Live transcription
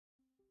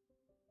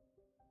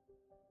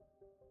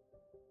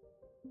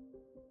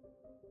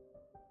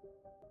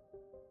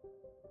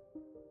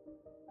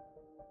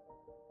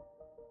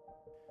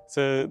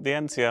So the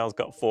NCL's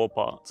got 4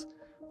 parts.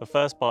 The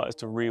first part is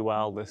to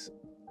rewild this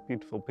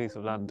beautiful piece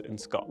of land in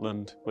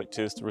Scotland, which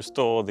is to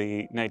restore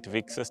the native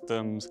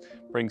ecosystems,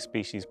 bring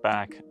species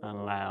back and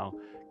allow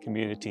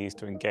communities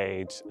to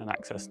engage and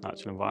access the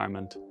natural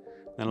environment.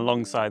 And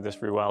alongside this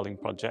rewilding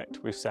project,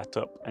 we've set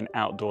up an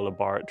outdoor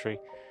laboratory,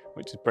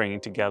 which is bringing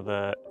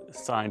together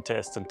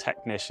scientists and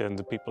technicians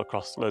and people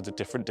across loads of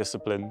different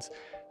disciplines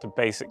to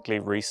basically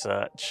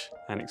research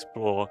and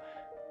explore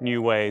new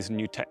ways and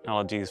new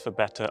technologies for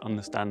better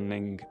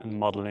understanding and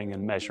modelling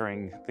and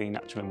measuring the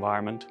natural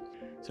environment.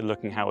 So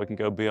looking how we can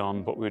go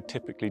beyond what we would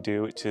typically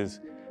do, which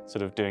is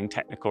sort of doing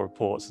technical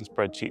reports and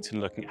spreadsheets,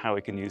 and looking at how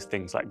we can use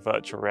things like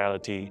virtual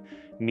reality,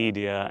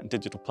 media and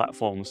digital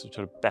platforms to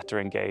sort of better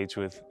engage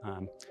with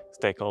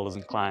stakeholders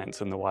and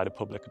clients and the wider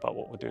public about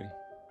what we're doing.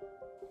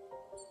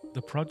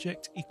 The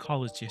project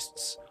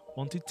ecologists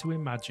wanted to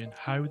imagine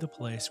how the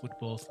place would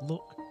both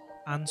look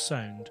and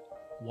sound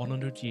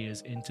 100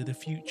 years into the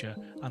future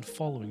and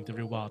following the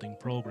rewilding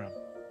programme.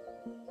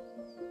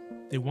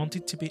 They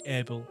wanted to be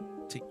able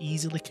to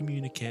easily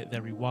communicate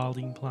their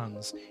rewilding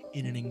plans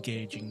in an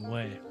engaging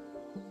way.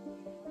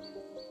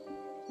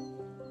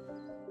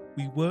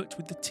 We worked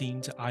with the team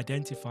to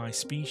identify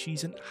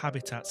species and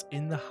habitats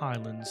in the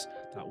Highlands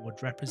that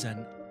would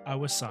represent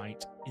our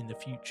site in the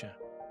future.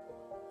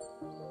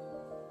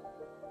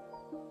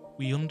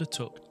 We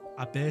undertook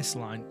a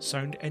baseline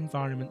sound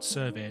environment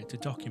survey to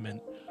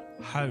document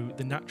how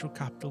the Natural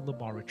Capital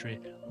Laboratory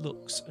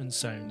looks and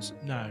sounds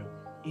now,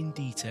 in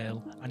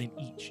detail and in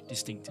each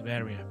distinctive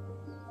area.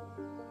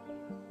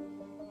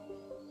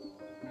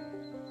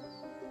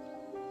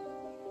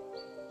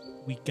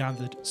 We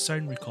gathered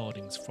sound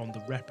recordings from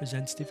the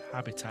representative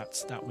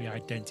habitats that we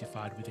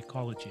identified with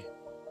ecology.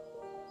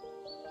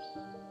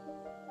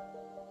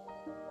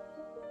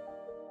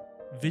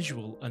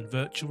 Visual and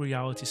virtual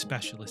reality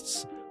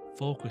specialists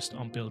focused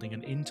on building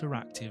an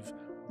interactive,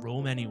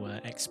 roam anywhere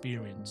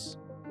experience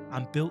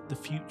and built the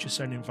future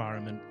sound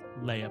environment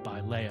layer by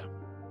layer.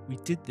 We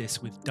did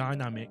this with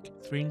dynamic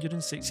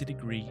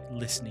 360-degree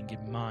listening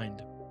in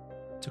mind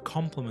to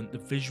complement the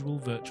visual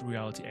virtual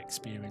reality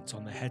experience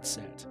on the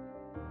headset.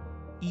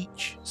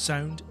 Each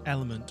sound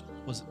element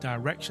was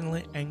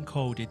directionally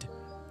encoded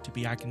to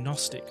be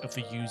agnostic of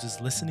the user's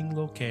listening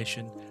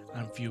location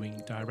and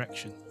viewing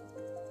direction.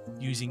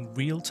 Using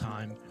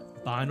real-time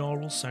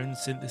binaural sound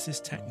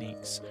synthesis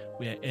techniques,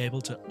 we are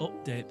able to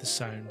update the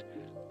sound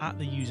at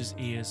the user's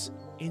ears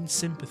in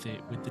sympathy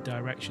with the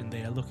direction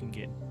they are looking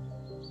in.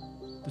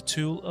 The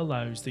tool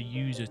allows the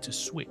user to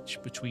switch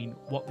between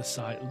what the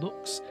site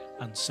looks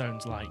and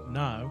sounds like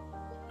now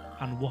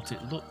and what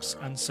it looks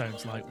and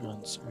sounds like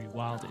once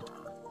rewilded.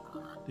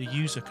 The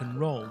user can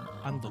roam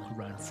and look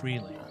around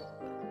freely.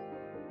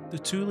 The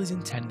tool is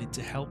intended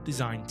to help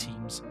design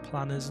teams,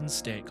 planners and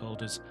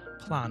stakeholders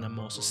plan a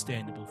more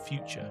sustainable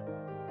future.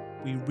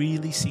 We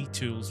really see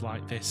tools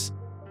like this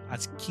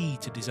as key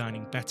to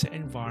designing better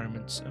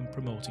environments and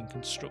promoting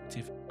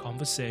constructive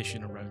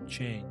conversation around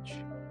change.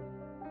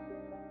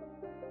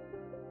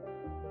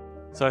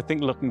 So I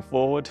think looking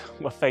forward,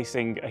 we're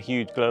facing a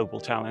huge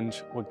global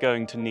challenge. We're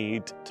going to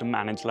need to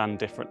manage land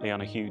differently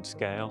on a huge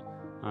scale.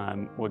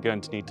 We're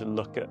going to need to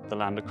look at the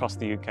land across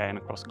the UK and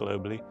across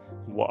globally,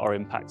 and what our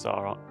impacts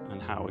are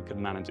and how we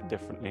can manage it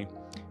differently.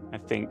 I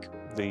think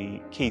the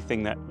key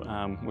thing that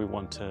we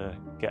want to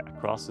get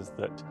across is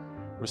that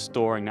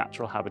restoring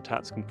natural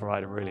habitats can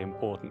provide a really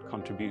important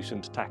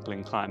contribution to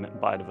tackling climate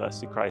and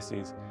biodiversity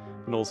crises,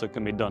 and also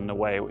can be done in a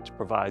way which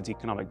provides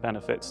economic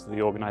benefits to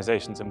the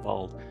organisations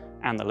involved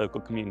and the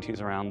local communities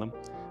around them.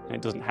 And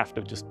it doesn't have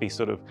to just be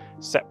sort of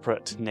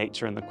separate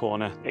nature in the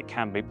corner. It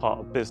can be part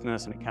of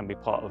business and it can be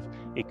part of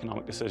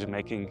economic decision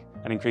making,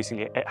 and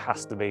increasingly it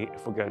has to be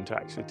if we're going to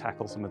actually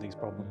tackle some of these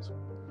problems.